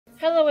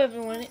Hello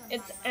everyone,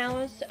 it's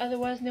Alice,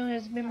 otherwise known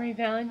as Memory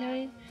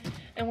Valentine,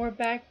 and we're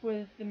back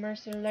with the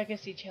Mercer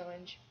Legacy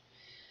Challenge.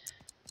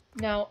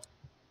 Now,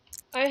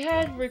 I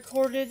had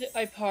recorded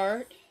a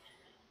part,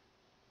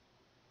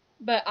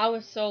 but I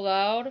was so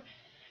loud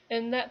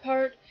in that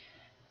part,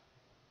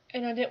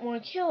 and I didn't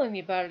want to kill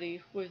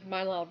anybody with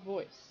my loud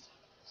voice.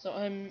 So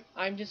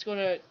I'm just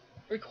gonna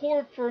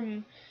record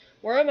from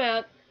where I'm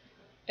at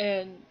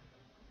and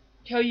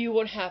tell you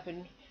what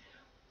happened.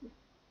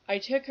 I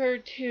took her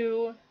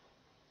to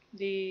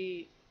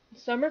the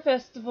summer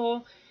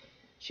festival.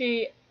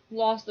 She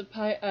lost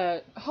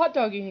a hot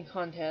dog eating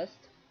contest.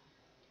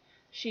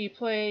 She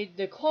played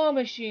the claw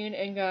machine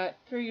and got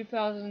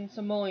 3,000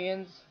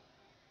 simoleons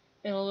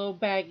in a little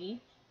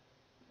baggie.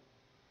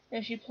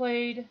 And she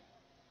played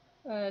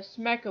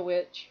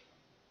Smack-A-Witch.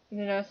 And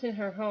then I sent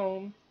her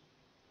home.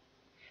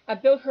 I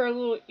built her a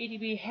little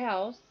EDB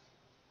house,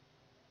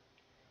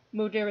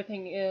 moved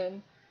everything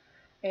in,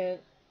 and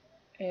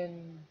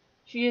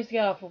she just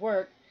got off of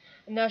work.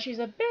 And now she's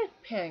a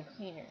bedpan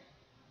cleaner.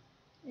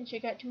 And she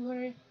got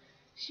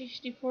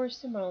 264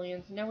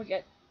 simoleons. And now we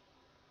got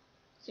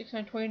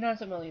 629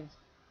 simoleons.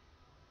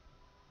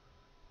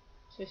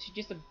 So she's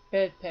just a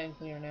bedpan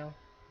cleaner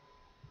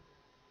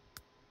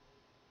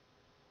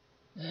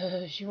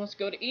now. She wants to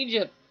go to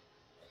Egypt.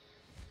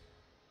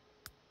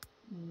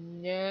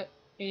 Not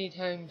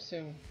anytime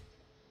soon.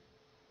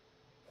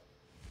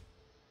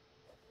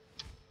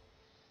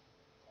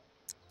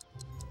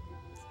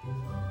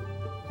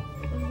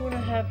 I'm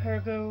gonna have her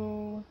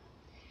go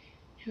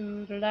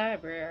to the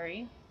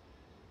library.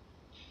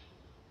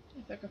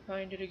 If I can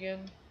find it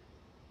again.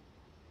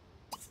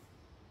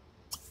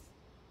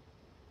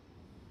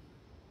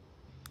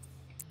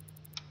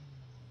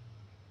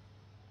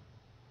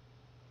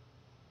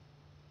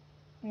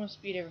 I'm gonna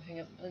speed everything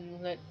up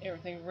and let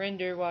everything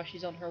render while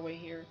she's on her way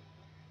here.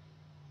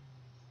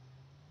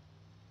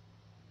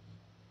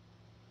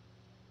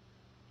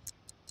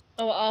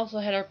 Oh, I also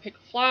had her pick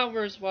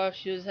flowers while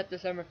she was at the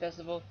summer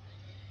festival.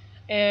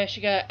 And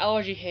she got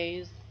allergy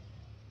haze.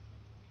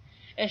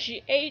 And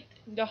she ate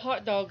the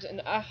hot dogs in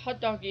a hot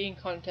dog eating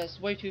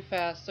contest way too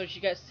fast, so she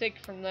got sick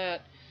from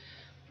that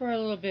for a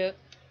little bit.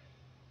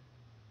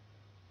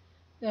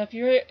 Now,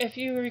 if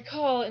you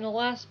recall, in the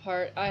last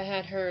part, I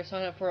had her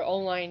sign up for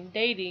online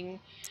dating,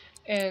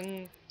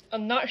 and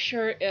I'm not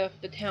sure if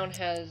the town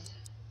has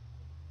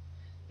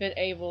been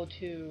able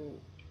to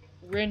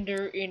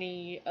render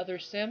any other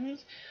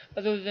sims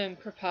other than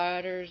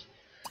proprietors,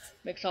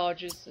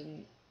 mixologists,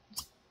 and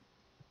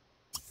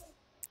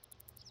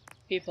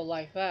people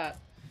like that.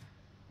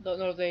 Don't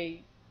know if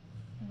they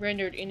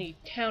rendered any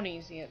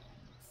townies yet.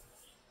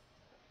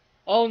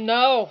 Oh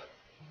no!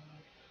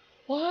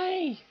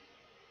 Why?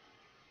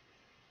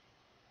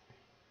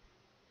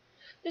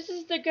 This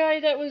is the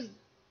guy that was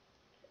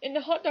in the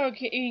hot dog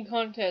eating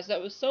contest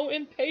that was so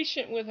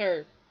impatient with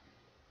her.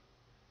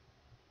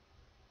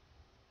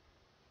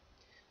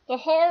 The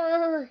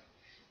horror!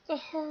 The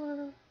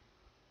horror!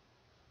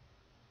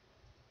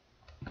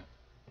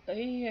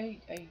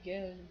 I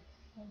guess.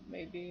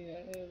 Maybe,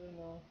 I don't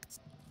know.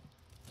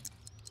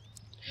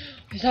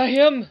 Is that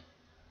him?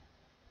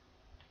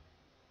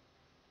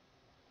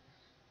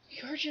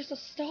 You're just a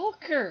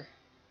stalker!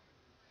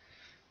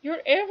 You're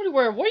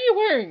everywhere! What are you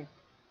wearing?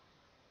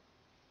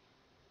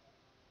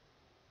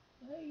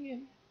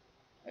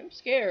 I'm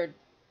scared.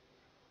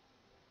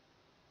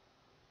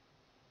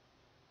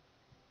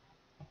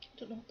 I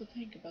don't know what to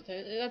think about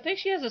that. I think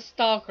she has a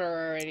stalker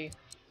already.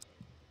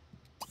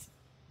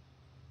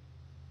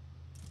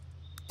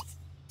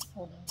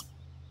 Oh no.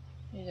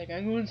 He's like,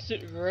 I'm going to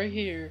sit right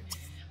here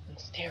and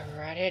stare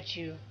right at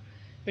you,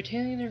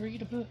 pretending to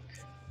read a book.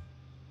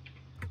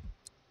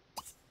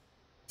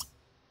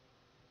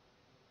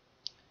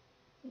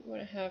 I'm going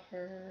to have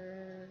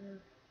her...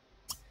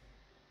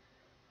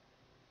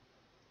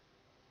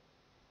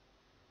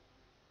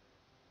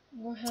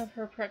 We'll have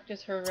her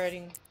practice her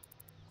writing.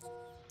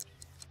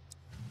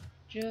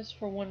 Just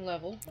for one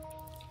level.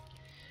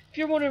 If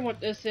you're wondering what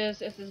this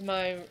is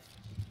my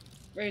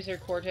Razor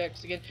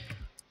Cortex again.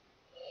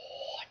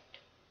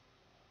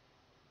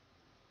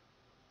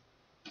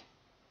 What?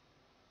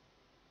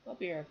 I'll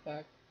be right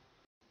back.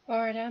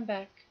 Alright, I'm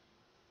back.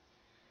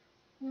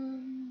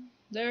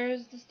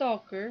 There's the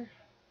stalker.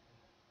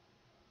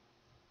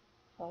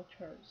 Paul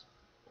Charles.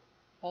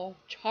 Paul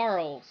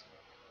Charles.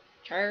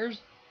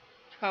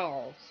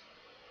 Charles.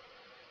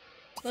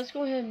 Let's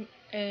go ahead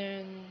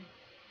and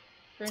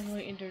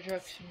friendly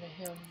introduction to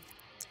him.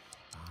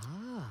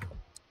 Ah.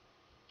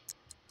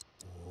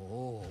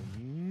 Oh.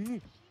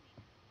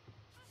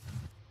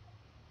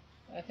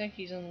 I think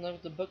he's in love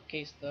with the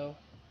bookcase though.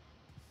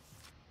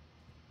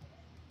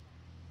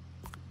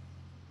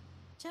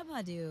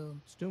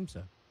 Chabadu.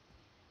 Stumsa.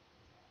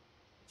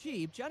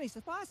 Jeep, Johnny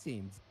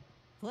Sapasim.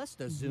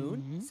 Plesto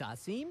Zun,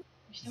 Sasim,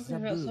 He's talking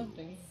about Zabu.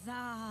 something.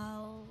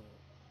 Zao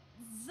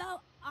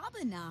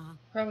Abana.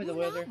 Probably the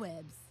weather.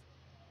 Webs.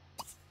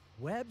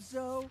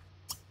 Webzo,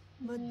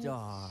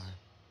 Madar.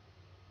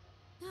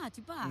 Ah,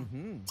 Tuba.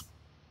 Mm-hmm.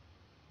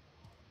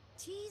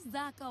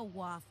 Chizaka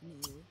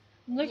Wafnu.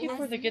 I'm looking Yes,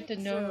 for the get to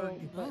know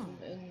Zerg. button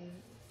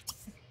and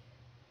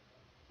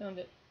found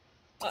it.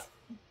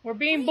 We're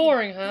being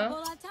boring,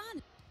 huh?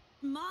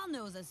 Mal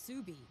knows a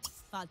subi.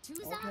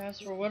 Fatuza. Apologize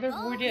for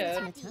whatever we did.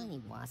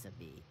 Matani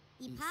wasabi.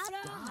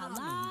 Ipara Istam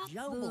hala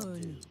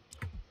jobeldu.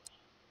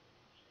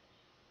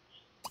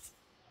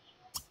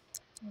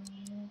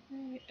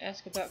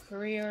 Ask about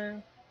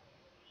career.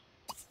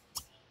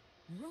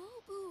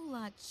 Robu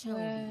la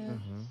chobi.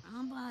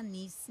 Amba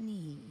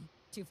nisni.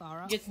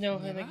 Tufara. Get to know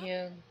him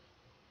again.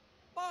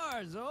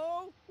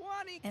 Barzo,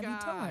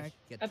 Wanikash.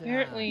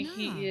 Apparently, Nah.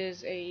 he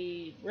is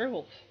a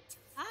werewolf.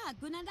 Ah,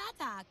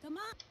 gunadata. Come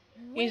on.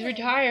 He's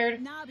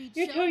retired. Nabi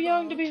You're too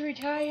young to chogo. be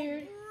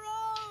retired.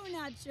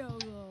 Rona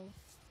chogo.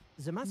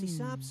 Zamasi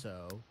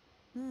sapso.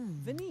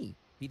 Vini.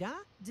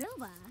 Pida?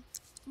 Dilba.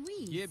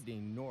 Reese.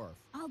 Gibding North.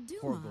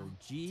 Alduma. Porgo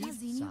G.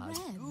 Tazini Red.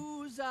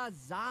 Saguza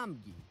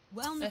Zamgi.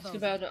 Well, Ask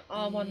about the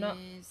alma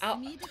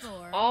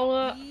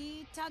Ala.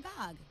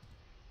 Tagag.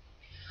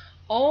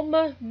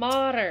 alma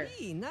mater.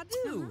 E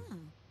Nadu.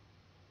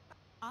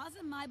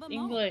 Azamaiba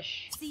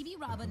English. CB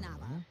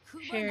Rabanaba.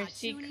 Share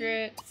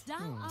secret.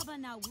 Dal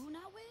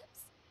Abanawuna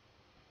whips.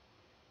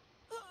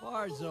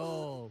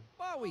 Barzo.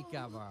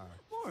 Bawikavar.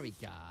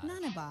 Morika.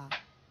 Nanaba.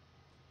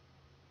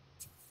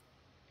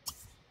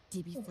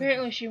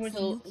 Apparently, she went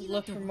to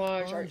Le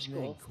Fromage art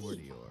school.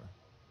 Cordior.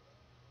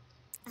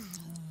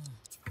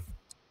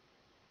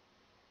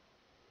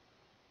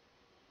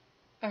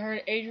 I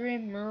heard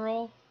Adrian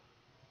Murrell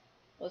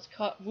was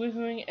caught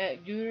woohooing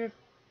at Gouda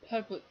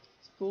Public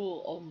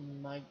School. Oh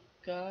my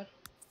god.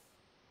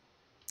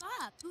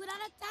 Ah,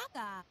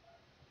 Kurataka.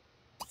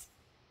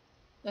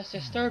 That's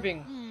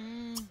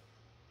disturbing.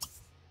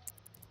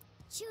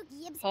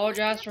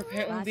 Apologize for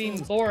apparently being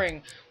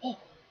boring. Oh,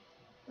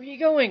 where are you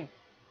going?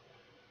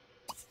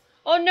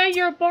 Oh, now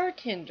you're a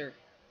bartender.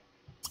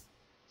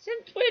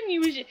 Since when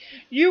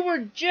you were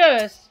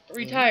just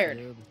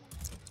retired?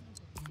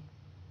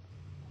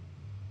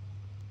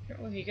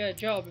 Apparently you got a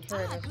job in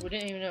front of us. We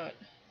didn't even know it.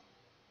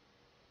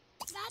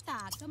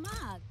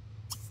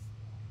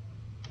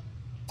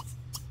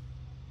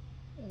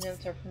 And then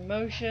it's our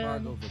promotion.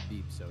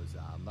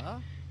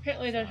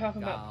 Apparently they're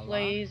talking about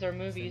plays or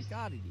movies.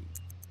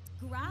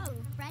 Grau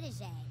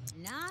Protege.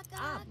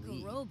 Naka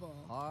Grobo.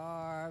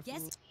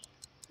 Yes.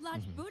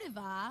 Lodge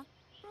Budiva.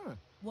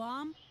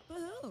 Wam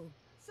Boo.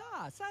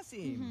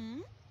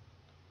 Sasim.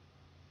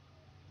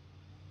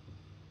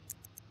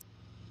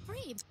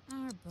 Free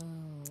Arbo.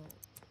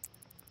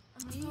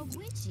 Arbo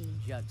Witchy.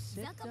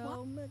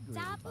 Juxito Magriba.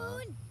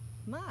 Sabun.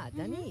 Ma,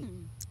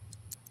 Dani.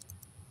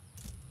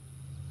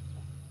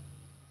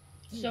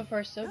 So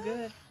far, so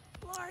good.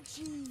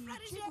 Larchy.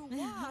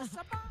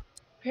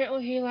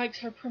 Apparently he likes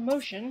her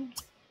promotion.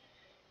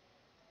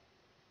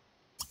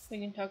 We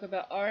can talk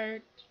about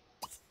art.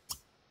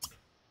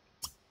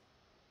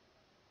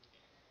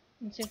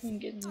 And see if we can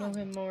get to know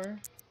him more.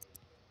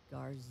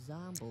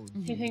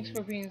 He thinks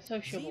we're being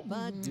sociable.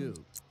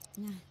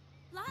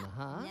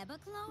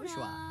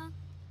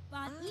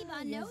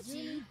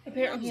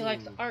 Apparently he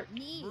likes art.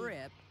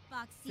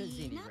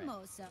 Foxy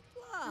Namosa.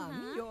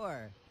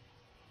 Your.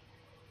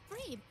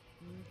 Free.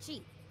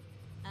 Cheap.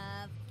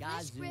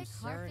 Gazu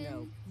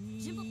Cerno.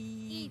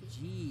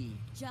 G.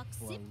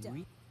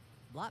 Juxipto.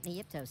 Blot me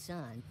Ipto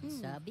son.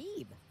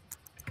 Sabib.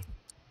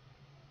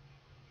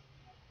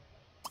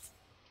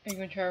 Are you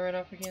gonna try right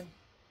off again?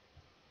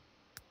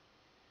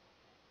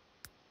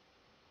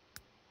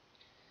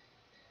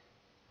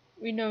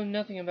 We know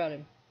nothing about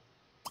him.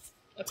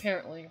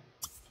 Apparently.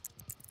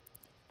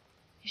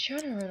 He's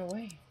trying to run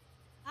away.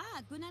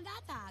 Ah,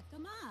 Gunadata,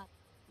 come up.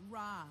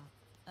 Ra.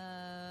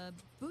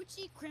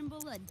 Bucci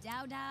Crimble a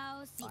Dow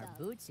Dow Siba.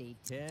 Bootsy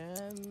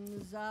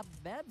Tim's a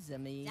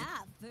Bebzami.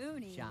 Da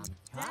Booney. Sham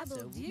Dabble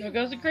Casa. do. There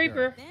goes the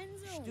creeper.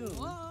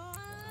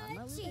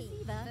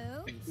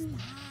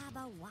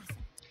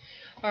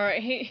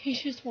 Alright, he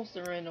just wants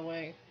to run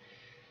away.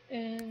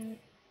 And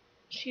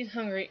she's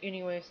hungry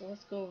anyway, so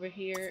let's go over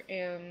here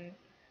and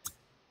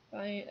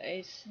buy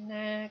a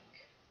snack.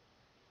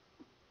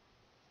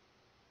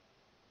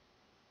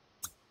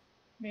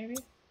 Maybe?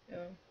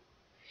 No.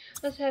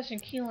 Let's have some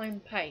key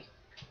lime pie.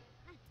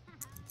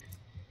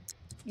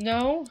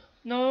 No,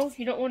 no,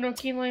 you don't want no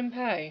key lime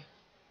pie.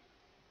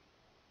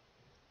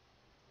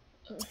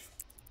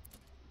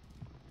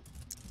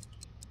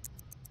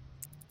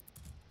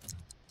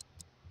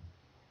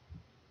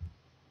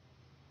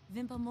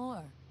 Vimpa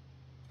more.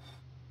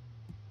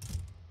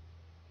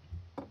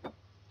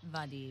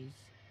 Vadis.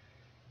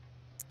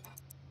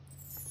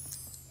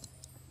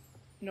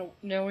 No,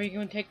 now where are you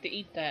going to take to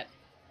eat that?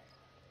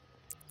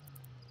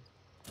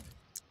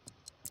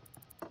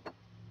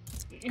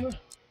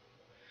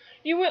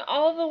 You went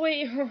all the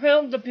way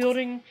around the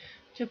building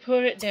to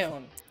put it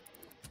down.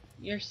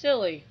 You're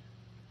silly.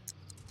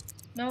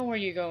 Now where are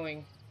you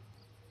going?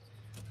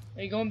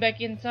 Are you going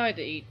back inside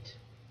to eat?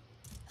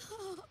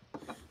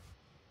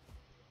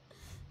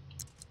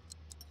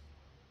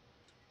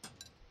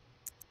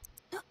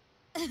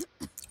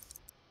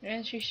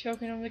 And she's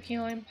choking on the key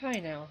lime pie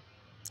now.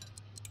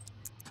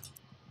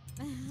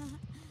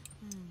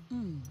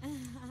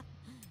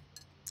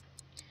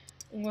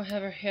 I'm gonna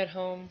have her head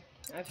home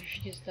after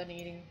she gets done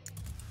eating.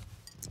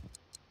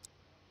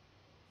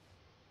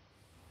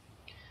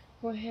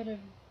 Go ahead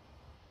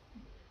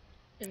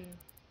and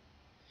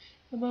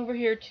come over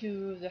here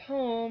to the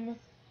home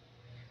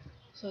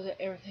so that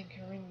everything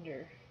can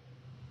render.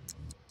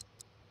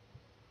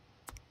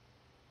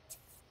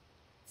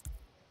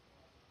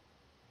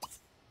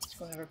 Let's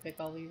go have her pick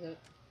all these up.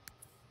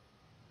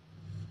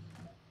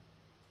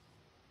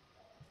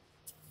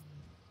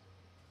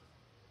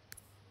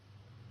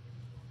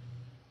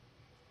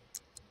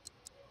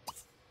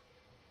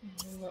 And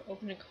I'm gonna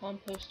open a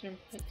composter and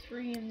put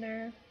 3 in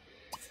there.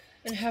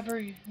 And have her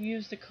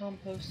use the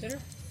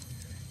composter.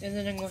 And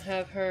then I'm gonna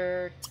have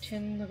her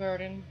tend the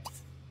garden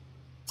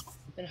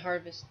and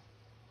harvest.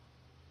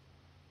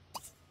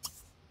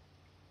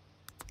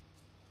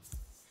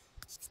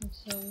 And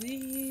so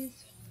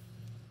these.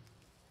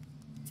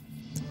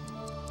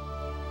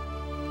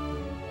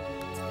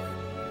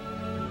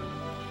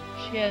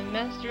 She has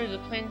mastered the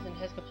plans and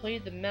has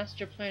completed the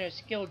Master Planner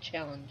Skill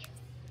Challenge.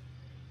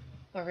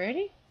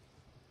 Already?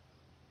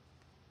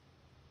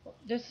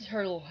 This is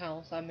her little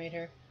house I made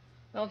her.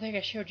 I don't think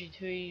I showed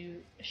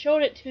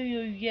it to you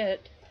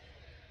yet,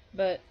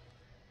 but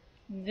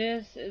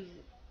this is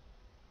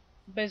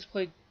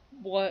basically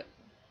what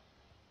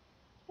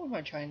am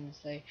I trying to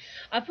say?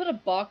 I put a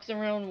box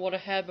around what I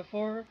had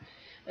before,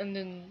 and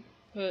then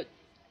put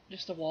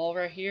just a wall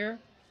right here,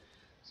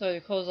 so to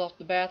close off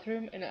the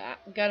bathroom, and I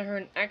got her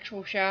an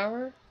actual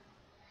shower,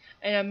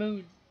 and I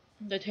moved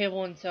the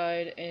table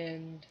inside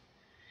and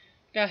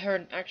got her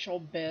an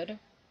actual bed.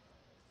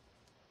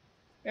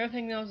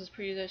 Everything else is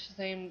pretty much the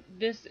same.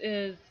 This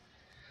is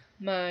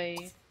my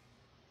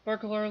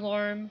burglar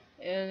alarm,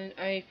 and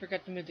I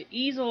forgot to move the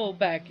easel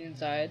back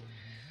inside.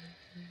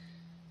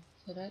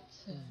 So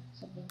that's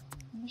something.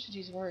 How much did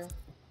these worth?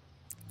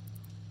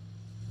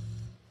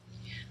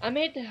 I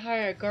made to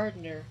hire a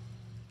gardener.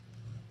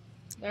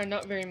 They're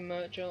not very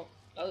much.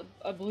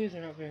 I believe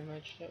they're not very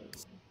much. So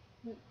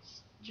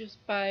let's just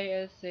buy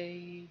as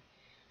a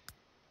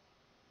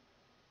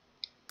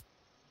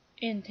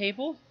end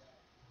table.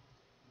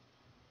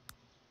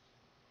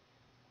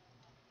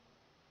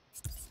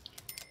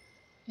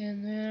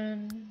 And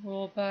then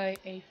we'll buy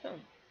a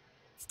phone.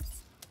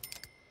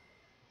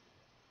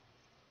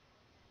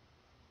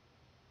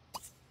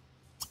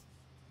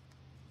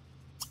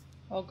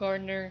 All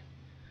gardener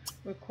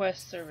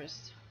request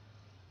service.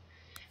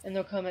 And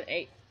they'll come at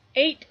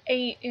 8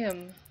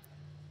 a.m.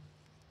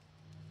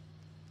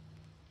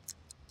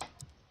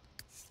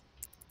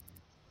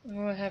 I'm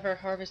gonna have her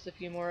harvest a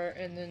few more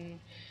and then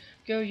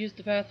go use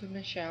the bathroom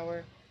and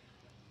shower.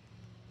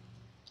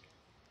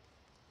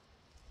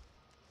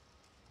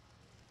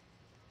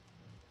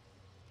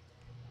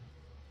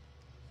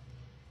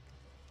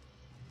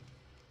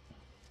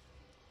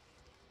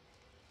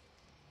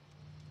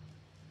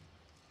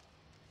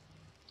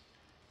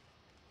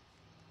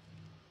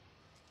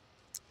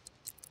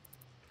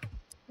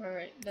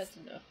 Alright, that's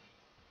enough.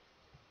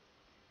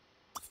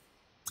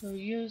 Go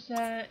use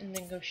that and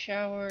then go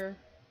shower.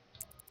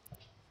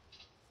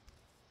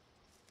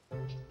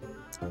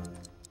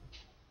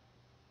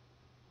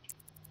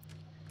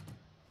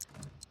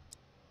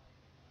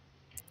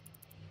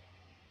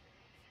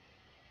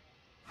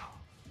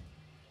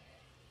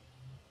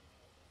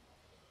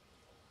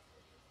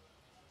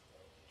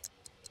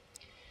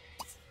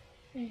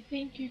 I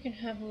think you can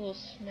have a little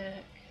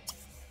snack.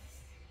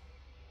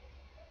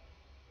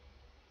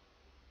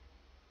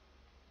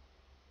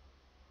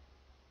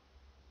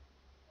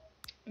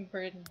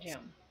 Bread and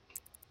jam.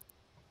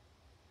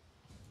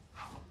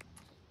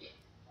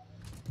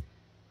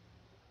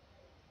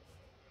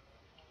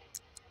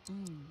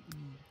 I'm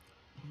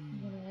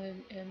gonna go ahead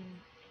and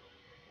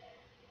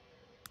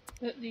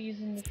put these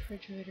in the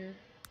refrigerator.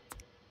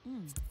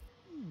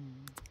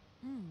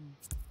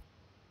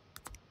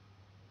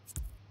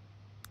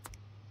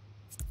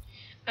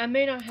 I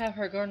may not have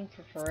her garden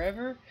for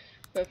forever,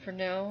 but for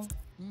now,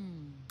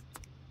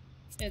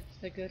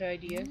 it's a good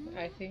idea,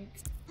 I think.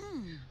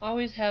 I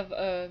always have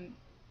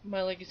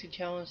my legacy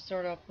challenge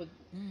start off with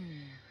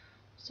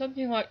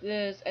something like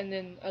this, and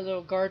then a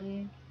little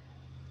garden.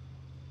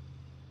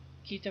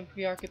 Keep them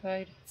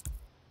preoccupied.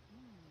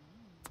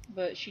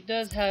 But she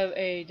does have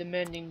a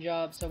demanding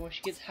job, so when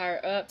she gets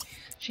higher up,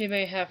 she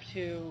may have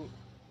to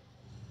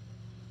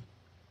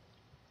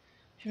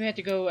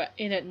go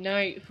in at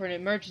night for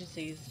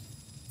emergencies.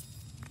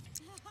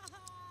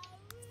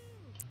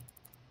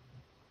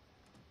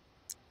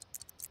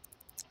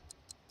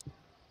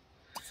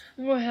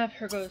 I'm gonna have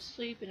her go to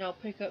sleep, and I'll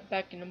pick up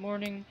back in the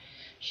morning.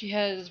 She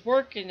has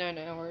work in 9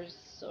 hours,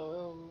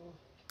 so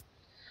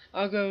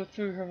I'll go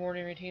through her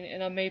morning routine,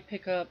 and I may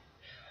pick up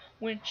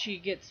when she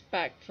gets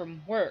back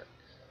from work.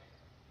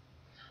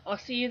 I'll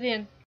see you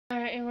then.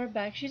 Alright, and we're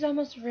back. She's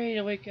almost ready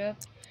to wake up.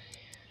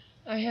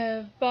 I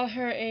have bought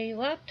her a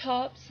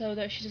laptop so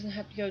that she doesn't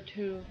have to go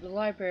to the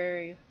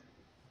library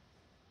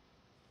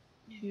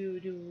to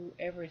do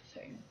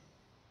everything.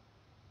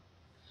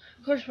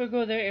 Of course, we'll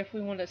go there if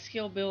we want a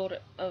skill build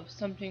of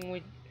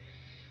something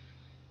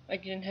I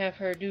can have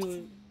her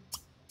do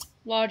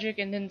logic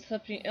and then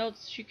something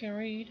else she can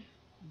read.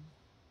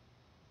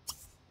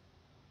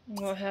 I'm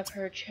gonna have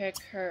her check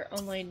her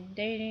online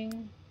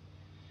dating,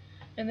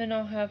 and then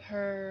I'll have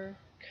her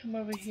come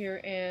over here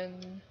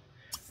and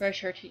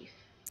brush her teeth.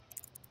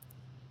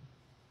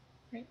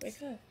 Right,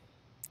 wake up.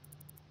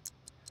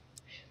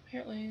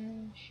 Apparently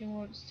she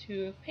wants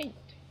to paint.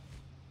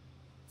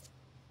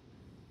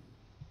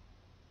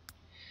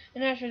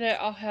 And after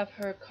that I'll have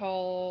her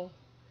call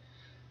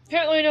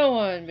apparently no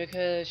one,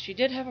 because she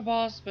did have a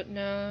boss, but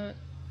not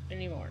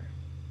anymore.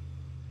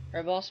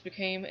 Her boss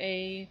became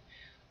a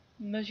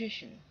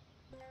magician.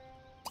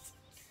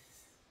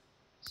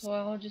 So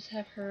I'll just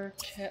have her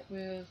chat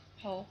with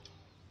Paul.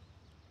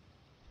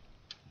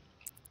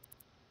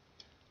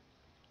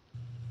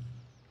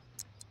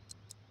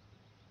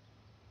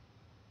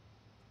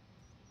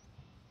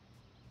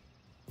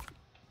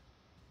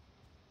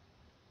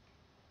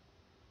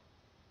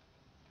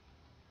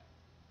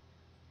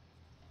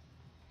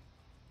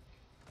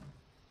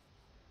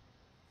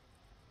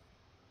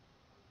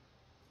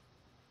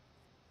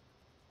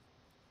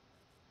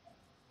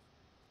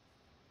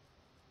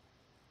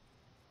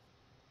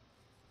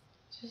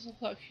 It just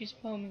looks like she's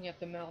foaming at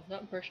the mouth,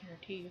 not brushing her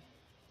teeth.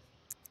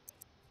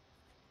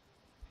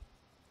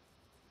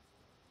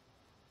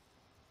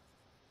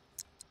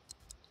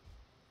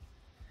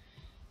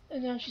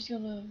 And now she's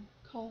gonna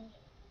call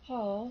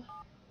Paul.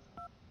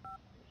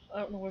 I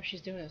don't know where she's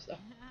doing this though.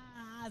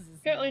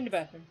 Apparently in the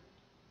bathroom.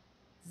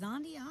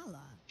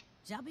 Zandiala.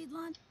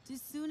 Jabidlan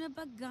Tusuna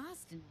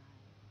Bagastana.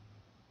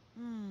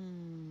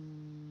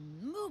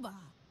 Muba.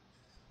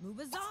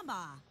 Muba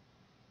Zaba.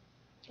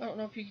 I don't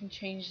know if you can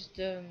change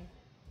the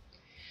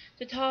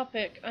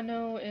topic. I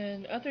know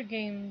in other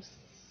games,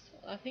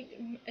 I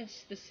think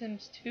it's The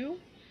Sims 2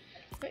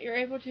 that you're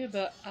able to,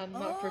 but I'm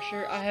not for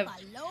sure. I have.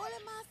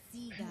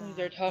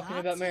 They're talking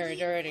about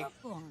marriage already.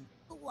 Oh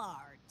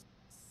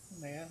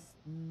yeah.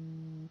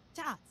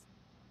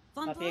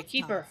 I'll be a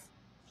keeper.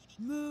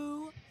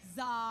 Mu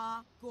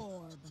za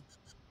gorb.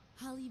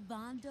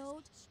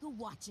 Halivandot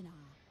gawachina.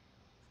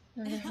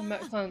 I'm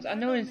not clones. I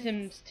know in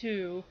Sims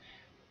 2,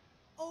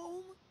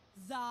 Om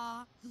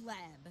za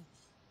gleb.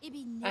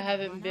 I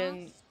haven't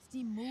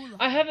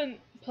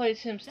played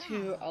Sims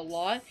 2 a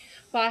lot,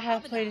 but I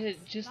have played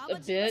it just a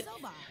bit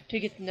to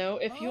get to know.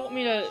 If you want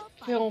me to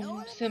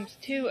film Sims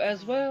 2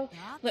 as well,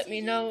 let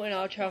me know and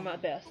I'll try my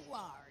best.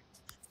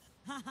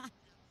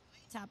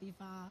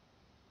 Tapifa.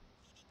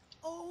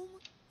 Om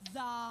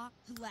za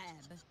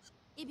gleb.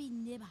 Ibi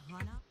nib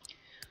hana.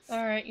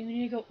 Alright, you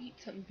need to go eat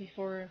something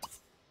before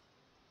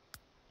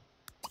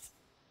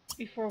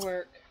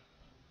work.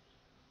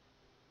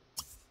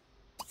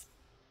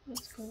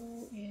 Let's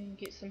go and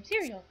get some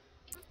cereal.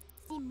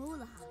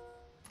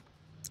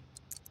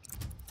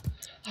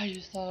 I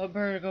just saw a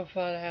bird go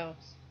fly the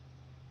house.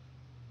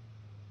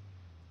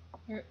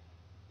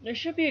 There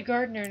should be a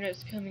gardener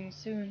that's coming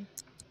soon.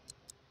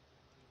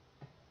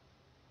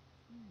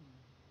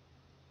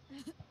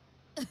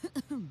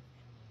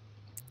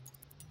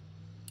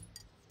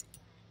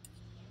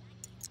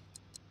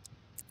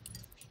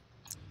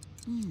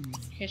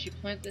 Can she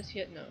plant this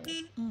yet? No.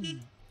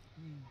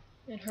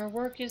 And her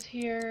work is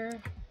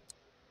here.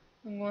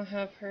 I'm going to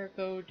have her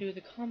go do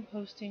the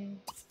composting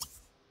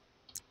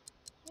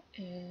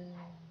and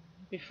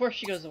before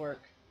she goes to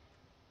work.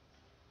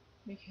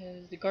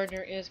 Because the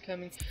gardener is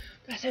coming.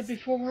 I said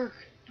before work,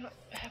 not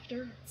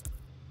after.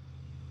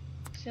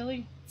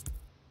 Silly.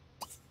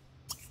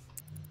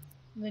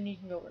 And then you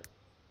can go work.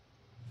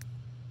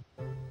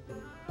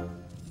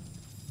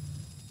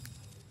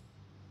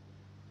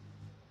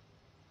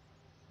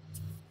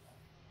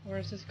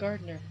 Where's this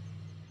gardener?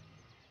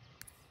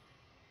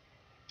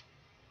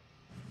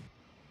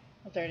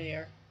 Oh, there they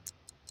are.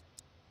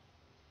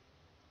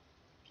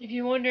 If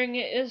you're wondering,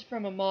 it is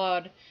from a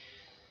mod.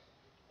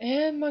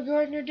 And my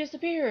gardener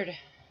disappeared.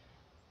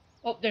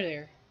 Oh, they're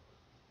there.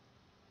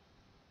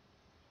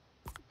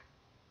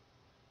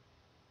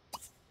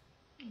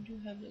 I do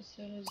have this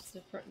set as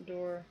the front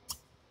door.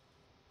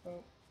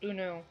 Oh, do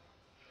know.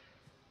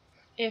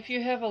 If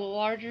you have a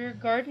larger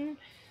garden,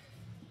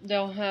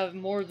 they'll have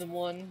more than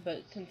one,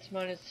 but since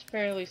mine is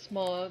fairly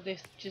small, they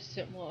just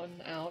sent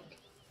one out.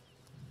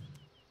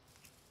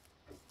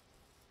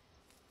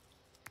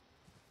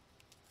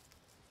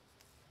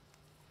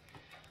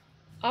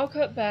 I'll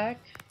cut back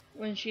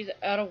when she's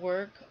out of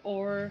work,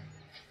 or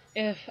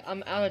if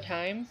I'm out of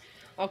time,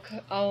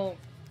 I'll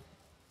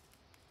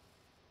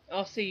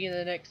see you in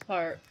the next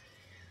part.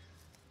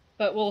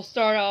 But we'll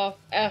start off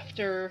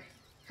after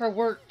her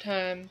work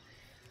time,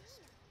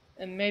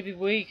 and maybe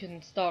we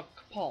can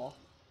stalk Paul.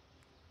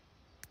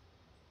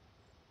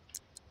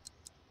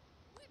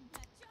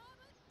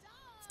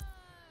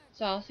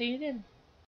 So I'll see you then.